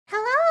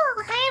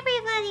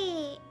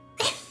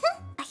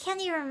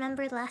you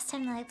remember last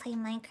time that I played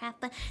Minecraft,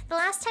 but the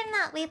last time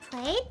that we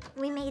played,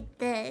 we made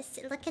this.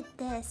 Look at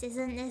this.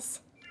 Isn't this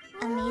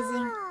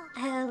amazing?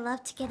 I would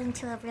love to get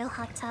into a real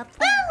hot tub.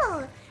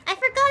 Whoa! I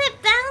forgot it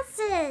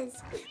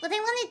bounces! What I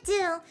want to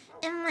do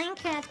in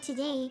Minecraft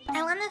today,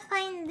 I want to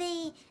find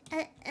the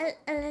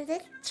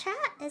elytra?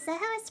 Is that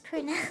how it's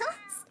pronounced?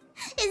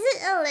 Is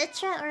it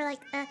elytra or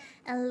like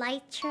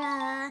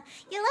elytra?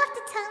 You'll have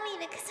to tell me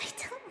because I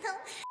don't know.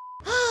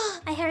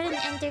 I heard an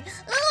ender.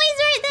 Oh, he's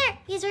right there!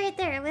 He's right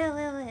there.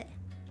 Wait.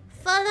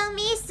 Follow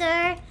me,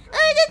 sir.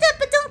 Oh,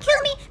 but don't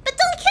kill me! But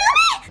don't kill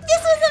me!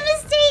 This was a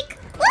mistake!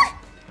 What?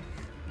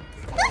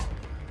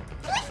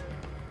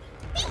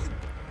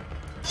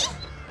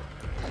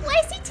 Why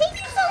is he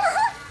taking so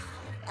long?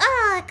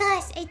 Oh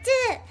gosh, I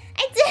did it!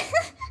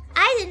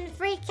 I didn't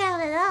freak out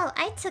at all.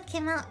 I took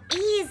him out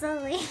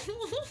easily.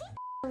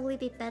 Probably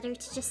be better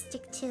to just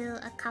stick to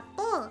a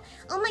couple.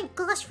 Oh my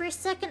gosh, for a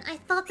second I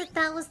thought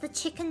that was the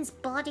chicken's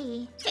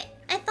body.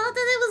 I thought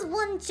that it was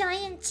one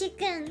giant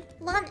chicken.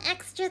 One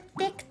extra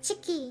thick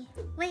chickie.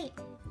 Wait.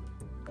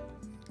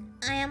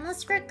 I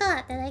almost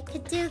forgot that I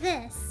could do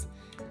this.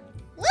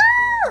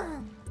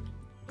 Woo!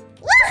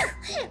 Woo!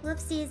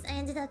 Whoopsies, I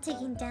ended up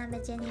taking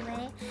damage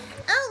anyway.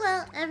 Oh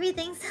well,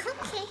 everything's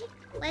okay.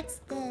 What's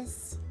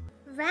this?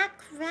 Rack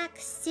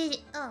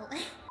City. Oh.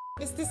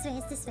 It's this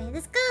way.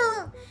 Let's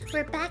go!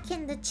 We're back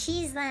in the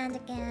cheese land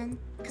again.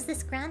 Because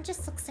this ground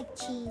just looks like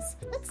cheese.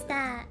 What's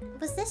that?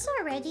 Was this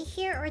already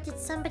here or did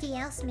somebody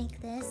else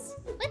make this?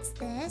 What's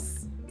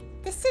this?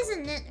 This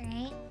isn't it,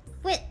 right?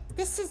 Wait,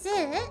 this is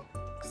it?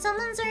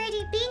 Someone's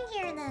already been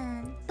here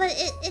then. But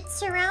it's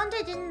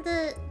surrounded in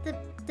the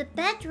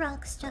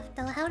bedrock stuff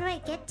though. How do I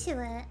get to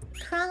it?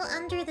 Crawl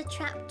under the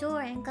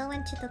trapdoor and go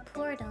into the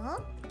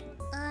portal.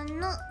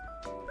 No.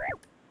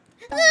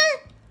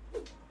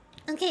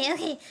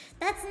 Okay.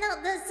 That's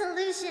not the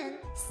solution.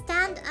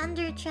 Stand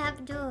under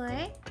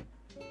trapdoor.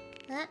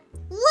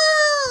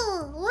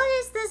 Whoa! What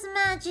is this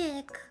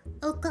magic?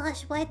 Oh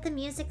gosh, why'd the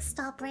music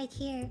stop right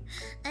here?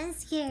 I'm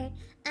scared.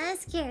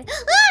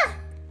 Ah!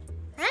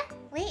 Huh?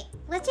 Wait,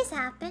 what just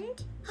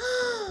happened?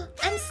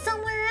 I'm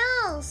somewhere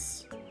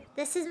else.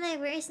 This is my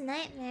worst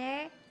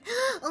nightmare.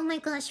 Oh my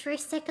gosh, for a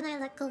second I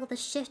let go of the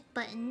shift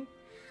button.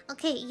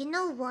 Okay, you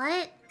know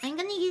what? I'm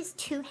gonna use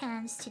 2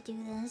 hands to do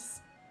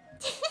this.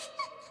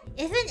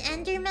 If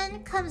an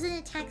enderman comes and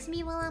attacks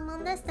me while I'm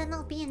on this, then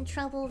I'll be in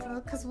trouble though.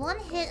 Cause one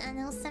hit and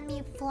it'll send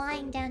me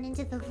flying down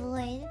into the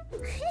void.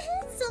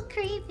 So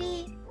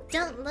creepy.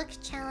 Don't look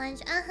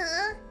challenge.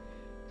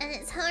 And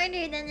it's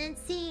harder than it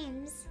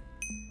seems.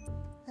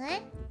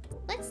 What?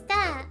 What's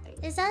that?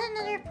 Is that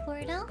another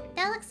portal?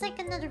 That looks like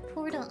another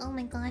portal. Oh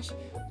my gosh.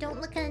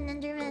 Don't look at an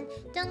enderman.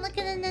 Don't look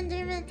at an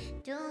enderman.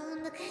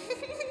 Don't look at an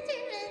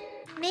enderman.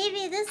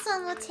 Maybe this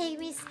one will take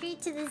me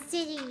straight to the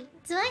city.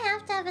 Do I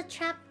have to have a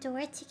trap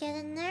door to get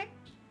in there?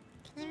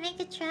 Can I make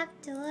a trap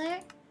door?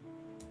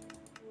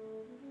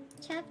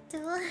 Trap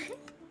door?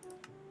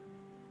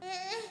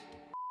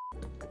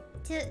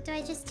 Do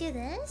I just do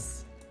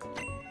this?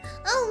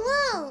 Oh,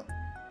 whoa!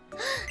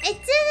 I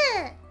did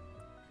it!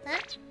 Huh?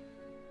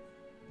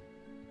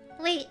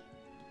 Wait,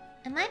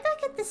 am I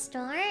back at the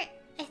start?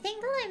 I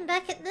think that I'm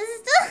back at the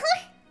start.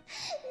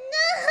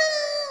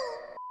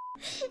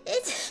 No!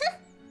 It's...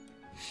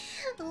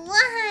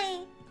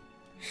 Why?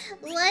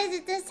 Why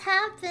did this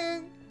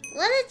happen?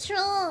 What a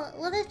troll!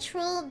 What a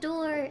troll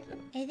door!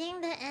 I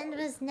think the end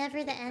was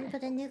never the end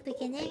but a new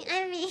beginning.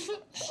 I mean,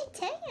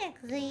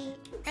 technically.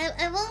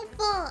 I won't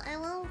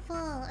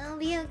fall. I'll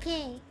be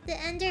okay. The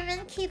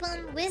Endermen keep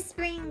on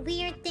whispering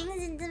weird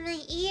things into my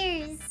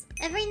ears.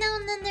 Every now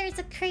and then there's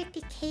a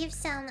creepy cave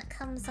sound that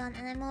comes on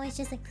and I'm always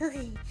just like,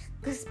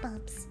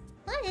 goosebumps.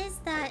 What is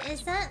that?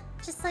 Is that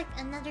just like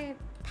another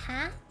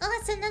path? Oh,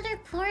 it's another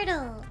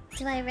portal.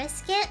 Do I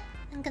risk it?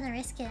 I'm gonna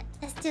risk it.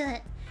 Let's do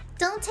it.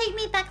 Don't take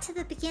me back to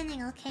the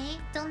beginning, okay?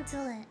 Don't do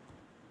it.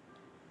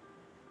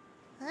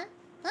 Huh?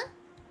 Huh?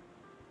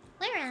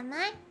 Where am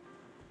I?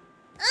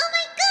 Oh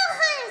my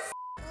gosh!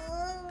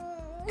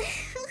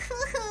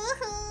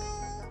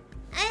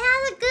 I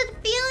had a good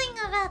feeling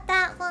about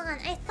that one.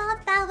 I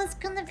thought that was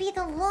gonna be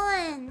the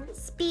one.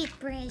 Speed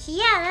bridge.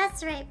 Yeah,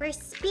 that's right. We're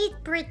speed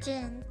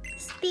bridging.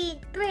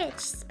 Speed bridge,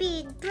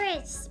 speed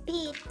bridge,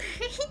 speed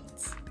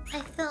bridge.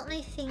 I felt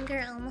my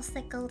finger almost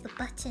let go of the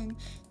button.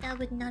 That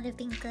would not have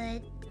been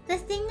good. The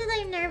thing that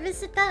I'm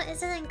nervous about is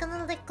that I'm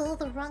gonna let go of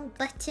the wrong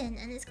button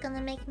and it's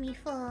gonna make me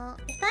fall.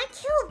 If I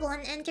kill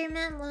one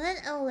Enderman, will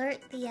it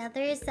alert the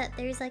others that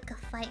there's like a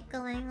fight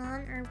going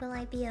on, or will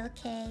I be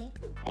okay?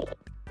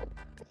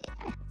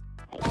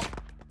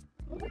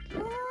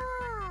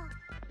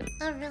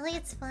 Oh really?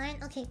 It's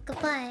fine? Okay,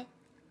 goodbye.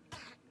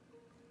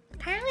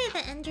 Apparently the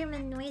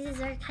Enderman noises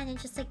are kind of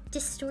just like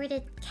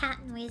distorted cat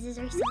noises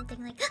or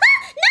something like. Ah!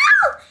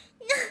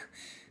 No! No!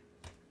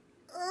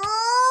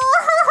 Oh!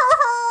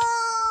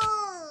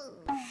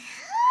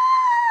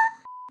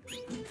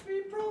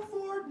 Pro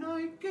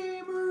Fortnite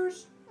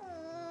gamers.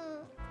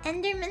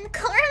 Enderman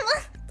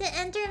karma. The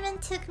Enderman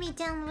took me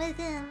down with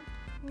him.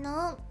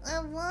 No, I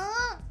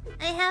won't.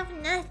 I have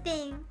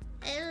nothing.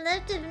 I'm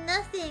left with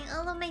nothing.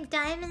 All of my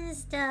diamond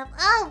stuff.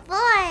 Oh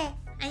boy!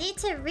 I need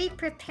to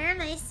re-prepare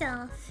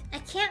myself. I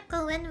can't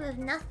go in with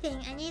nothing.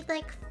 I need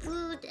like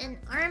food and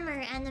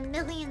armor and a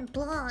million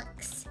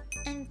blocks.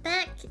 I'm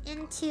back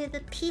into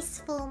the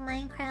peaceful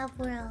Minecraft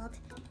world.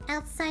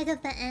 Outside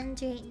of the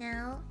end right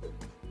now.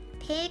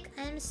 Pig,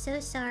 I'm so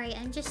sorry.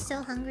 I'm just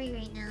so hungry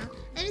right now.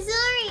 I'm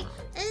sorry!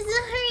 I'm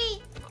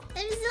sorry!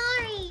 I'm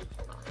sorry!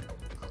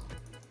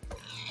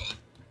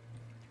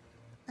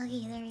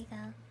 Okay, there we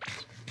go.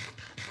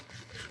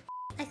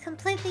 I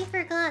completely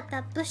forgot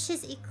that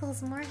bushes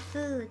equals more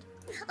food.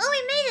 Oh,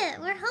 we made it!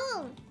 We're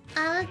home!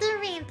 Out of the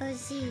rainbow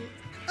sheep.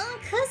 Oh,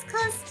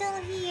 Cusco's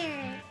still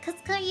here.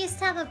 Cusco used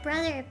to have a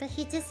brother, but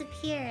he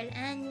disappeared,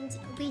 and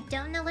we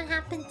don't know what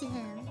happened to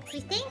him. We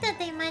think that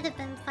they might have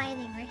been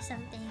fighting or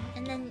something,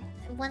 and then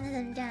one of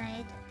them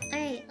died.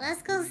 Alright,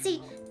 let's go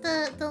see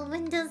the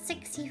Windows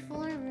 64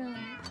 room.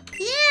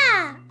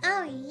 Yeah!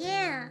 Oh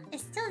yeah!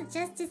 It's still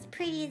just as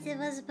pretty as it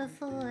was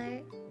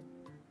before.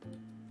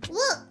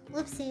 Whoa!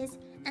 Whoopsies.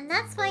 And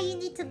that's why you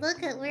need to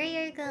look at where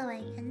you're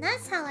going. And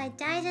that's how I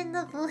died in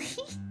the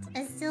void.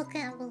 I still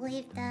can't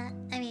believe that.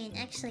 I mean,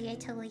 actually, I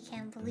totally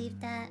can't believe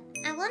that.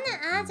 I want to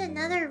add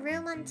another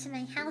room onto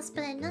my house,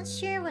 but I'm not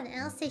sure what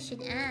else I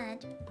should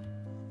add.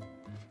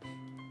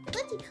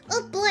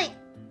 Oh boy!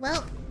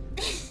 Well...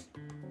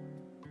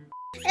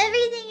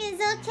 everything is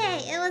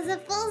okay. It was a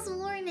false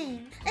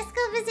warning. Let's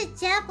go visit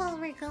Jeb while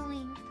we're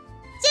going.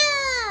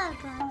 Jeb!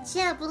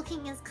 Jeb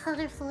looking as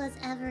colorful as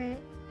ever.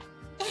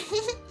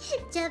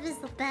 Jeb is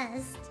the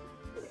best.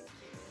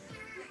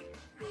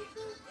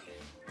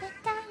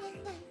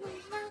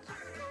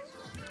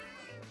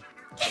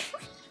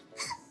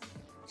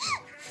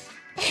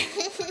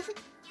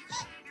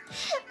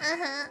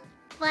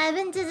 Vibe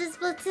into this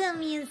Splatoon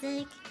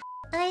music.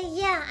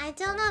 Yeah, I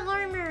don't have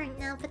armor right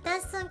now, but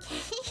that's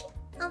okay.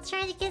 I'll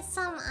try to get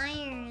some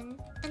iron.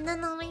 And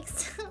then I'll make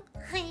some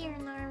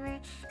iron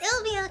armor.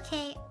 It'll be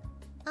okay.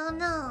 Oh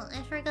no,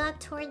 I forgot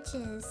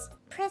torches.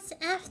 Press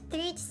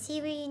F3 to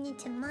see where you need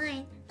to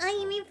mine. Oh,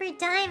 you mean for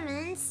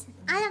diamonds?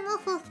 I don't know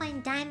if we'll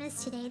find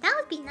diamonds today. That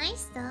would be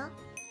nice though.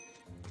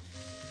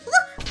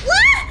 What?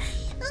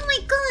 Oh my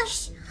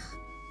gosh!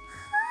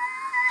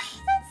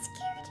 That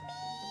scared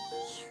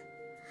me.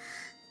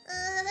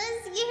 That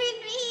scared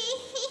me.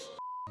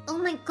 Oh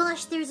my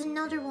gosh, there's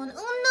another one.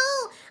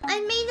 Oh no! I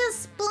made a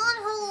spawn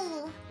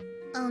hole!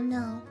 Oh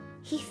no.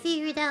 He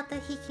figured out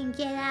that he can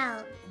get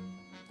out.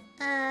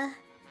 Uh-oh.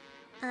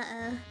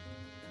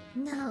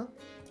 No.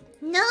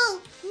 No!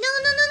 No,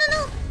 no, no, no,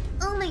 no!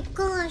 Oh my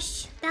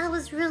gosh. That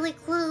was really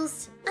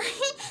close.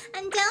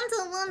 I'm down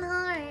to 1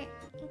 heart.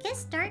 It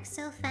gets dark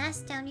so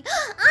fast down here.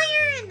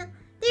 Iron!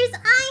 There's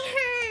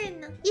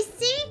iron! You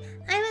see?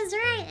 I was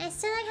right. I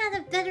said I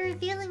had a better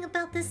feeling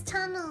about this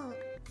tunnel.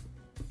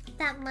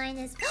 That mine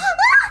is...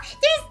 Ah!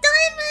 There's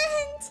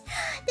diamonds!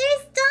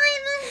 There's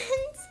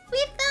diamonds! We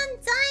found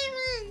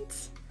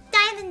diamonds!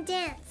 Diamond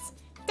dance!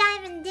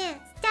 Diamond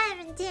dance!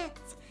 Diamond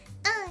dance!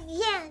 Oh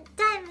yeah!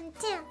 Diamond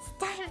dance!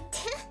 Diamond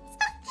dance!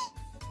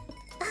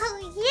 Oh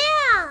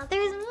yeah!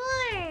 There's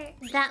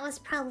more! That was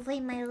probably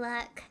my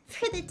luck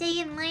for the day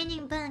in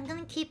mining, but I'm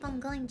gonna keep on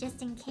going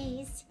just in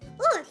case.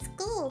 Oh, it's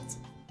gold!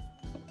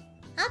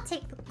 I'll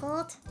take the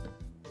gold.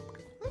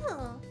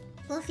 Ooh.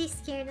 Wolfie's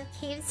scared of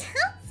cave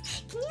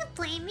sounds? Can you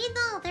blame me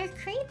though? They're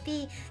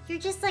creepy. You're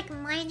just like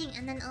mining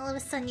and then all of a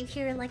sudden you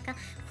hear like a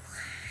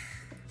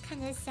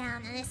kind of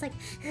sound and it's like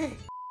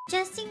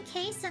just in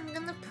case, I'm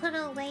gonna put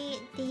away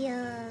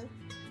the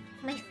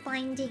my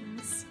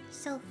findings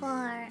so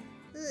far.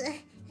 Ugh,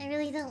 I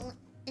really don't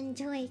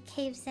enjoy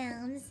cave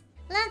sounds.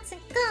 Let's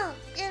go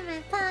in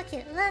my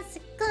pocket. Let's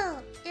go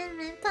in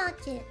my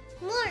pocket.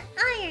 More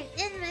iron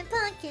in my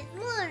pocket.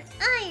 More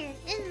iron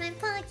in my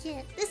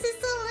pocket. This is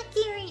so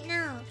lucky right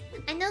now.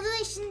 I know that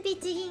I shouldn't be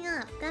digging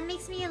up. That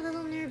makes me a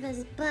little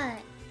nervous, but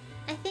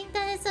I think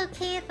that it's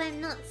okay if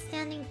I'm not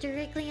standing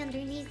directly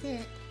underneath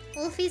it.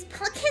 Wolfie's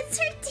pockets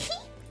are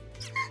deep.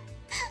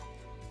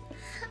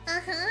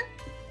 Uh-huh.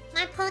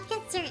 My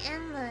pockets are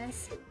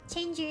endless.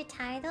 Change your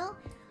title?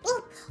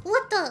 Oh,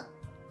 what the?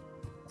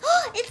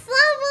 Oh, it's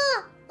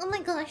lava! Oh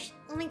my gosh.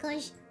 Oh my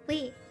gosh.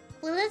 Wait,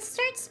 will it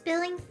start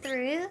spilling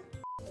through?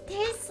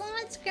 There's so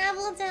much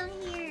gravel down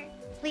here.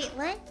 Wait,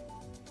 what?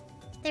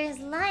 There's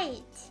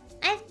light.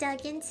 I've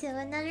dug into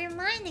another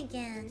mine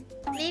again.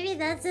 Maybe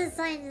that's a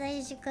sign that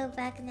I should go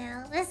back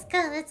now. Let's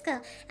go, let's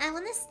go. I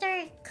want to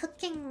start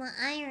cooking my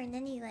iron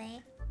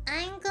anyway.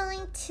 I'm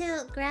going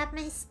to grab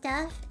my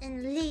stuff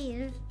and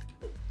leave.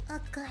 Oh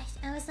gosh,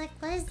 I was like,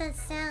 what is that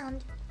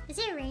sound? Is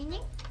it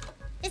raining?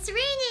 It's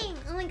raining!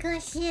 Oh my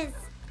gosh, yes.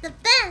 The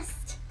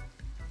best!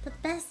 The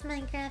best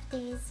Minecraft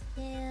days.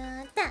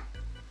 Yeah, that.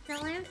 Now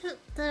I'm gonna put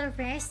the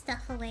rare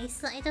stuff away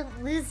so I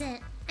don't lose it.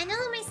 I know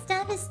that my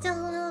stuff is still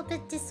a little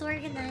bit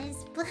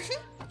disorganized, but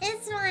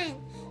it's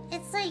fine.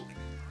 It's like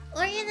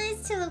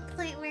organized to a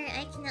point where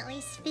I can at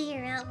least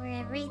figure out where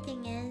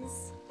everything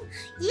is.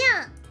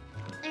 Yeah!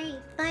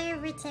 Alright, fire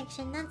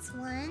protection, that's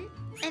one.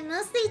 I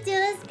mostly do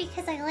this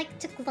because I like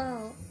to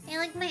glow. I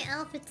like my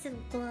outfit to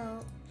glow.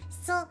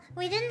 So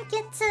we didn't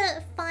get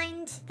to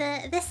find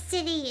the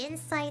city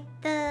inside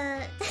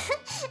the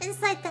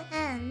inside the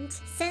end.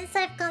 Since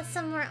I've got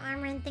some more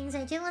armor and things,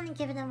 I do want to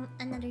give it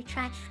another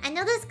try. I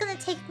know that's gonna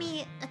take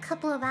me a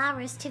couple of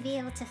hours to be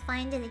able to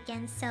find it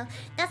again, so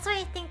that's why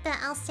I think that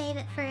I'll save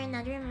it for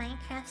another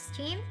Minecraft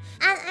stream.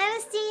 And I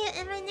will see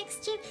you in my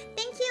next stream.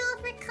 Thank you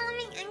all for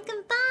coming, and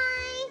goodbye.